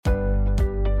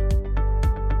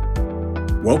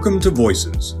Welcome to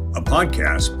Voices, a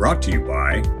podcast brought to you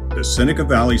by the Seneca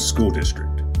Valley School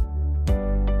District.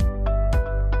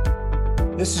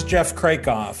 This is Jeff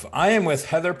Krakoff. I am with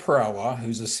Heather Perella,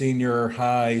 who's a senior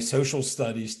high social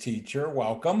studies teacher.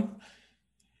 Welcome.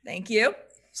 Thank you.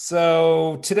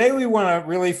 So today we want to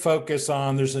really focus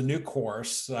on, there's a new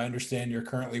course. I understand you're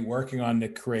currently working on the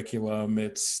curriculum.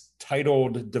 It's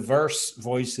titled Diverse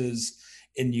Voices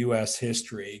in U.S.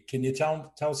 History. Can you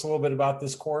tell us a little bit about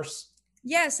this course?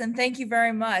 Yes, and thank you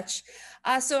very much.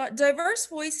 So Diverse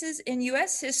Voices in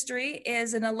U.S. History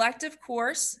is an elective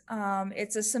course.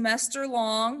 It's a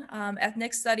semester-long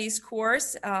ethnic studies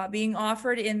course being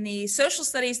offered in the social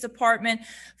studies department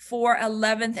for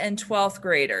 11th and 12th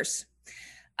graders.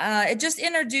 It just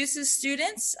introduces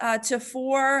students to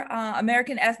four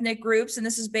American ethnic groups, and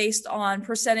this is based on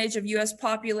percentage of U.S.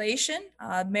 population: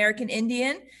 American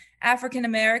Indian, African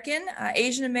American,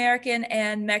 Asian American,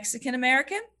 and Mexican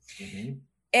American. Mm-hmm.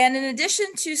 And in addition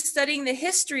to studying the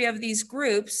history of these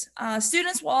groups,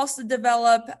 students will also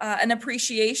develop an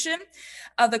appreciation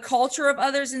of the culture of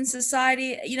others in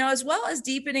society, as well as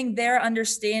deepening their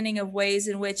understanding of ways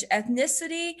in which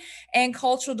ethnicity and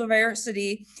cultural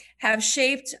diversity have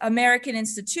shaped American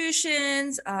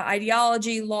institutions,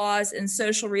 ideology, laws, and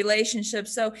social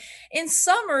relationships. So in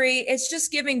summary, it's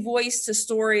just giving voice to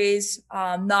stories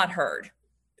not heard.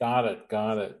 Got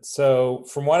it. So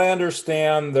from what I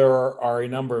understand, there are a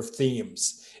number of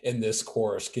themes in this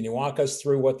course. Can you walk us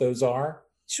through what those are?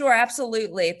 Sure,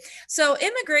 absolutely. So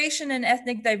immigration and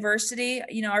ethnic diversity,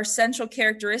 are central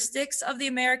characteristics of the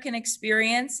American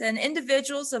experience, and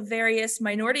individuals of various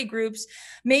minority groups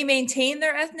may maintain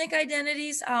their ethnic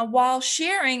identities while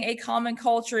sharing a common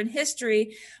culture and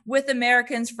history with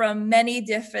Americans from many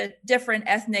different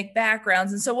ethnic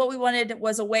backgrounds. And so what we wanted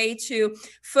was a way to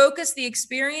focus the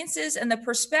experiences and the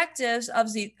perspectives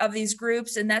of these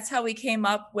groups, and that's how we came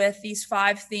up with these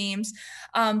 5 themes.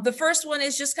 The first one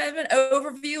is just kind of an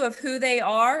overview of who they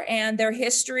are and their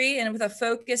history, and with a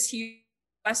focus here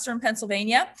in Western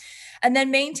Pennsylvania, and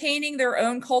then maintaining their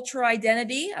own cultural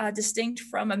identity, distinct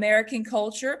from American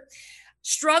culture.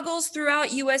 Struggles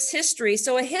throughout U.S. history.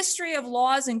 So a history of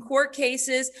laws and court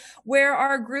cases where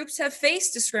our groups have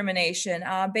faced discrimination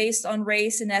based on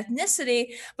race and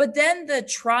ethnicity, but then the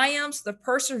triumphs, the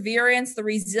perseverance, the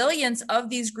resilience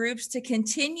of these groups to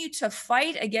continue to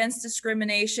fight against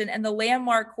discrimination, and the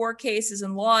landmark court cases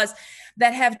and laws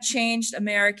that have changed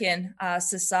American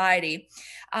society.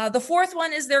 The fourth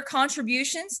one is their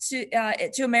contributions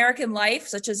to American life,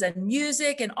 such as in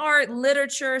music and art,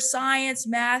 literature, science,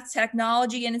 math, technology,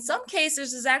 and in some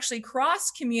cases there's actually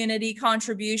cross-community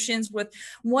contributions, with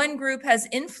one group has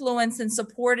influenced and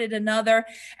supported another.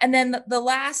 And then the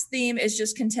last theme is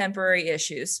just contemporary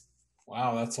issues.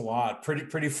 Wow, that's a lot.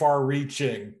 Pretty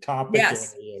far-reaching topic.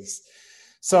 Yes. Areas.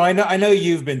 So I know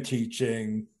you've been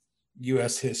teaching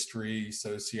U.S. history,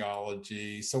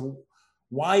 sociology. So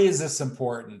why is this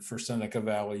important for Seneca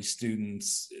Valley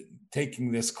students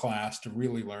taking this class to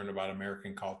really learn about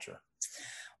American culture?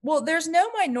 Well, there's no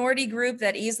minority group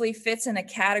that easily fits in a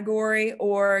category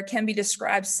or can be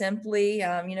described simply.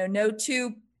 No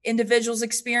two individuals'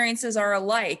 experiences are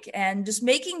alike, and just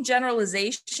making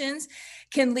generalizations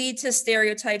can lead to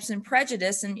stereotypes and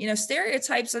prejudice. And,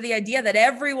 stereotypes are the idea that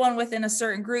everyone within a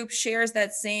certain group shares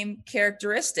that same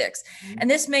characteristics. Mm-hmm. And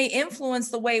this may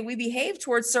influence the way we behave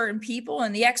towards certain people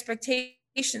and the expectations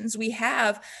we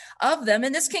have of them.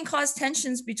 And this can cause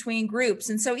tensions between groups.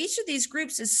 And so each of these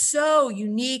groups is so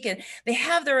unique, and they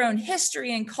have their own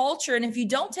history and culture. And if you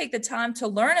don't take the time to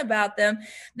learn about them,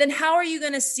 then how are you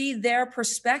going to see their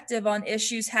perspective on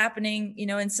issues happening,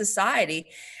 in society?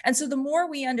 And so the more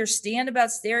we understand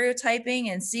about stereotyping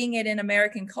and seeing it in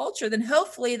American culture, then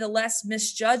hopefully the less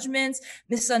misjudgments,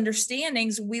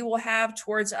 misunderstandings we will have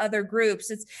towards other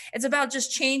groups. It's about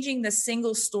just changing the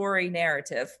single story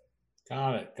narrative.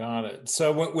 Got it.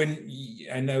 So when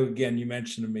I know, again, you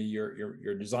mentioned to me,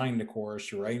 you're designing the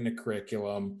course, you're writing the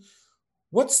curriculum.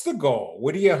 What's the goal?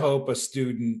 What do you hope what's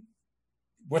the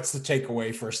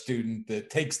takeaway for a student that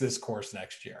takes this course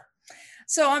next year?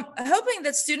 So I'm hoping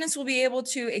that students will be able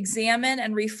to examine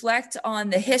and reflect on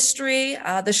the history,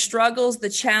 the struggles, the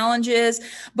challenges,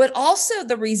 but also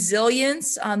the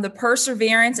resilience, the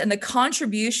perseverance, and the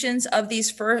contributions of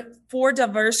these four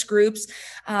diverse groups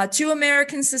to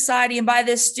American society. And by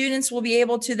this, students will be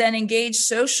able to then engage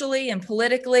socially and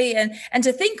politically and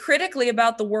to think critically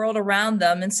about the world around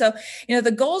them. And so,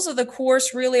 the goals of the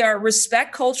course really are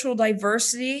respect cultural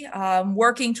diversity,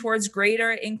 working towards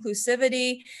greater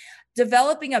inclusivity,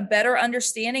 developing a better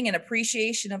understanding and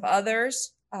appreciation of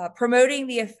others, promoting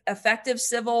the effective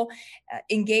civil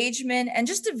engagement, and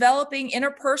just developing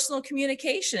interpersonal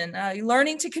communication,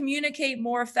 learning to communicate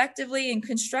more effectively and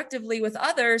constructively with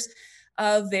others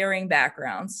of varying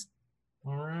backgrounds.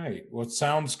 All right. Well, it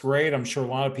sounds great. I'm sure a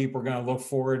lot of people are going to look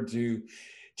forward to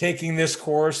taking this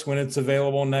course when it's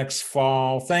available next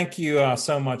fall. Thank you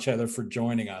so much, Heather, for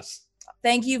joining us.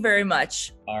 Thank you very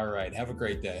much. All right. Have a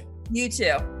great day. You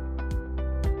too.